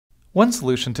One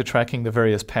solution to tracking the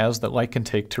various paths that light can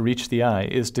take to reach the eye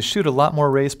is to shoot a lot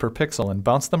more rays per pixel and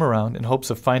bounce them around in hopes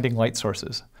of finding light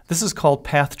sources. This is called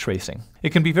path tracing.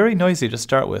 It can be very noisy to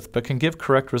start with, but can give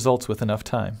correct results with enough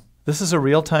time. This is a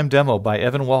real-time demo by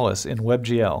Evan Wallace in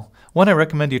WebGL, one I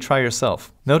recommend you try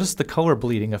yourself. Notice the color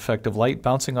bleeding effect of light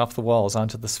bouncing off the walls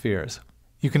onto the spheres.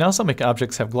 You can also make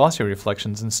objects have glossy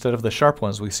reflections instead of the sharp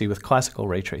ones we see with classical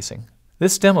ray tracing.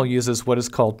 This demo uses what is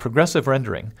called progressive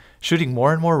rendering, shooting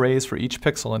more and more rays for each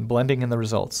pixel and blending in the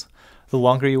results. The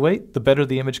longer you wait, the better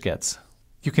the image gets.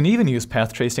 You can even use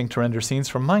path tracing to render scenes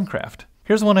from Minecraft.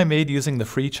 Here's one I made using the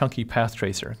free chunky path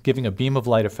tracer, giving a beam of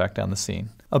light effect on the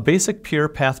scene. A basic pure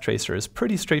path tracer is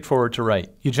pretty straightforward to write.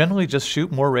 You generally just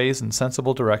shoot more rays in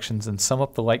sensible directions and sum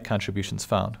up the light contributions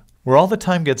found. Where all the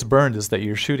time gets burned is that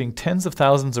you're shooting tens of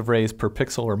thousands of rays per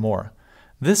pixel or more.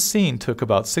 This scene took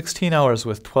about 16 hours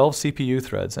with 12 CPU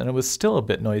threads, and it was still a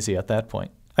bit noisy at that point.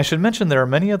 I should mention there are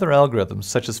many other algorithms,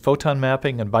 such as photon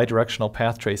mapping and bidirectional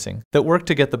path tracing, that work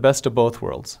to get the best of both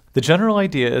worlds. The general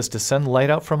idea is to send light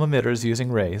out from emitters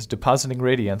using rays, depositing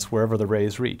radiance wherever the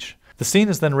rays reach. The scene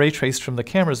is then ray traced from the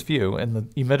camera's view, and the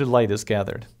emitted light is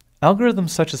gathered. Algorithms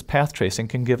such as path tracing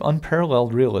can give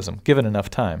unparalleled realism, given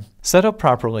enough time. Set up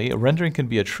properly, a rendering can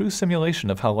be a true simulation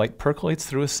of how light percolates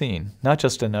through a scene, not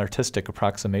just an artistic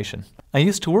approximation. I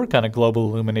used to work on a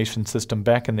global illumination system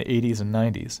back in the 80s and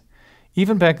 90s.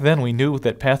 Even back then we knew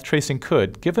that path tracing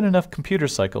could, given enough computer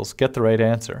cycles, get the right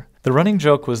answer. The running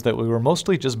joke was that we were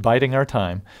mostly just biding our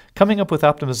time, coming up with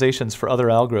optimizations for other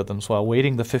algorithms while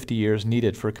waiting the 50 years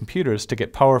needed for computers to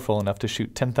get powerful enough to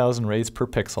shoot 10,000 rays per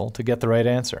pixel to get the right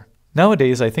answer.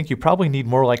 Nowadays, I think you probably need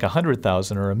more like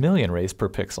 100,000 or 1,000,000 rays per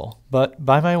pixel. But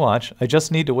by my watch, I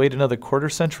just need to wait another quarter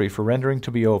century for rendering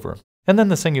to be over. And then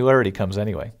the singularity comes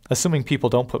anyway, assuming people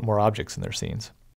don't put more objects in their scenes.